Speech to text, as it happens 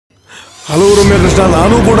Hello ರಮ್ಯ ಕೃಷ್ಣ,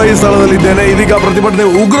 ನಾನು ಕೂಡ ಈ ಸ್ಥಳದಲ್ಲಿದ್ದೇನೆ. ಇದೀಗ ಪ್ರತಿಭಟನೆ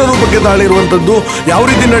ಉಗ್ರ ರೂಪಕ್ಕೆ ತಾಳಿರುವಂತದ್ದು ಯಾವ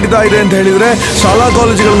ರೀತಿ ನಡೀತಾ ಇದೆ ಅಂತ ಹೇಳಿದ್ರೆ, ಶಾಲಾ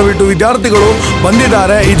ಕಾಲೇಜುಗಳನ್ನು ಬಿಟ್ಟು ವಿದ್ಯಾರ್ಥಿಗಳು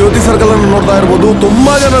ಬಂದಿದ್ದಾರೆ. ಈ ಜ್ಯೋತಿ ಸರ್ಕಲ್ ಅನ್ನು ನೋಡ್ತಾ ಇರಬಹುದು,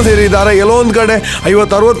 ತುಂಬಾ ಜನ ಸೇರಿದ್ದಾರೆ. ಎಲ್ಲೋ ಒಂದ್ ಕಡೆ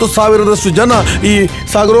 50-60 ಸಾವಿರದಷ್ಟು ಜನ ಈ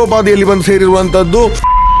ಸಾಗರೋಪಾದಿಯಲ್ಲಿ ಬಂದು ಸೇರಿರುವಂತದ್ದು.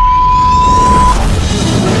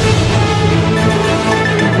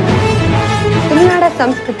 ತುಳುನಾಡ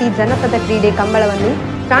ಸಂಸ್ಕೃತಿ ಜನಪದ ಕ್ರೀಡೆ ಕಂಬಳವನ್ನು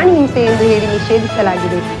ಪ್ರಾಣಿ ಹಿಂಸೆ ಎಂದು ಹೇಳಿ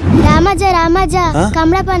ನಿಷೇಧಿಸಲಾಗಿದೆ. ರಾಮಜ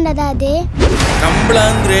ಕಂಬಳ ಪಂಡದ ಅದೇ ಕಂಬಳ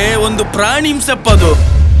ಅಂದ್ರೆ ಒಂದು ಪ್ರಾಣಿ ಹಿಂಸೆಪ್ಪದು.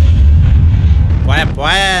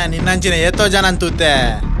 ನಿನ್ನಂಚಿನ ಏತೋ ಜನ ಅಂತೂತೆ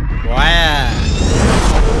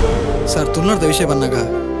ಸರ್. ತುಳುನಾಡದ ವಿಷಯ ಬಂದಾಗ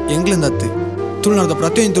ಎಂಗ್ಲಿಂದ ಹತ್ತಿ ತುಳುನಾಡದ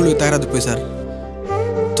ಪ್ರತಿಯೊಂದು ತುಳು ತಯಾರಾದ ಪೋಯ್ ಸರ್.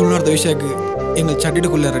 ತುಳುನಾಡದ ವಿಷಯಕ್ಕೆ ಇನ್ನು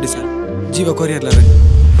ಚಡ್ಡಿಡುಗುಲ್ಲ ರೆಡಿ ಸರ್. ಜೀವ ಕೊರಿಯರ್ಲ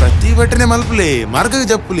ಪ್ರತಿಭಟನೆ ಮಲ್ಪಲಿ ಮಾರ್ಗ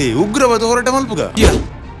ಜಪ್ಪಲಿ ಉಗ್ರವಾದ ಹೋರಾಟ ಮಲ್ಪುಗ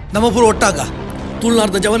ನಮ್ಮ ಪೂರ ಒಟ್ಟಾಗ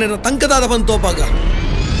ತುಳುನಾಡದ ಜವನ ತಂಕದಾದ ಬಂತೋಪಾಗ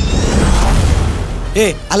ಏ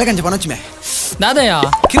ಅಲಗಂಜ ಪನೊಚ್ಮೆ ನಾದಯ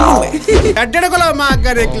ಅಡ್ಡಡಕೊಲ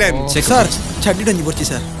ಮಾಗರೆಕ್ಲೆನ್ ಸರ್. ಚಡ್ಡಿಡಂಜಿ ಬರ್ತಿ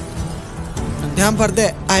ಸರ್. ಧ್ಯಾನ್ ಬರ್ದೆ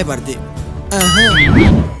ಆಯ್ ಬರ್ದಿ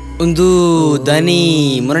ಒಂದು ದನಿ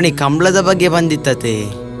ಮುರಣಿ ಕಂಬಳದ ಬಗ್ಗೆ ಬಂದಿತ್ತತೆ.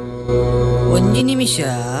 ಒಂದು ನಿಮಿಷ.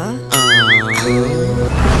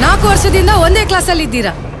 4 ವರ್ಷದಿಂದ ಒಂದೇ ಕ್ಲಾಸಲ್ಲಿ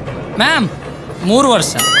ಇದ್ದೀರಾ ಮ್ಯಾಮ್? 3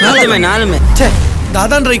 ವರ್ಷ. ನಾಲ್ಮೆ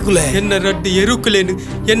ದಾದಾನ್ ರೈಕುಲೆ ಎನ್ನ ರಡ್ಡಿ ಎರುಕುಲೇನು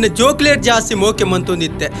ಎನ್ನ ಚೋಕ್ಲೇಟ್ ಜಾಸ್ತಿ ಮೋಕೆ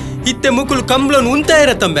ಮಂತೊಂದಿತ್ತೆ ಇತ್ತೆ ಮುಕ್ಕುಲು ಕಂಬಳನ್ ಉಂತ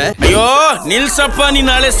ಇರತ್ತಂಬೆ. ಅಯ್ಯೋ ನಿಲ್ಸಪ್ಪ, ನೀ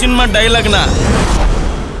ನಾಳೆ ಸಿನಿಮಾ ಡೈಲಾಗ್ನ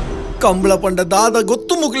ಕಂಬಳ ಪಂಡ ದಾದ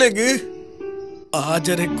ಗೊತ್ತು ಮುಕ್ಲೆಗ್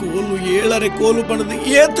 6 ಕೋಲು 7 ಕೋಲು ಪಂಡದ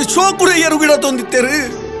ಏತ್ ಶೋಕುರೆ ಎರುಗಿಡ ತೊಂದಿತ್ತೇರು.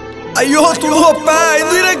 ಅಯ್ಯೋ ತುಳು ಅಪ್ಪ,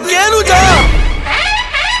 ಇದು ಕೇನು ಜಾ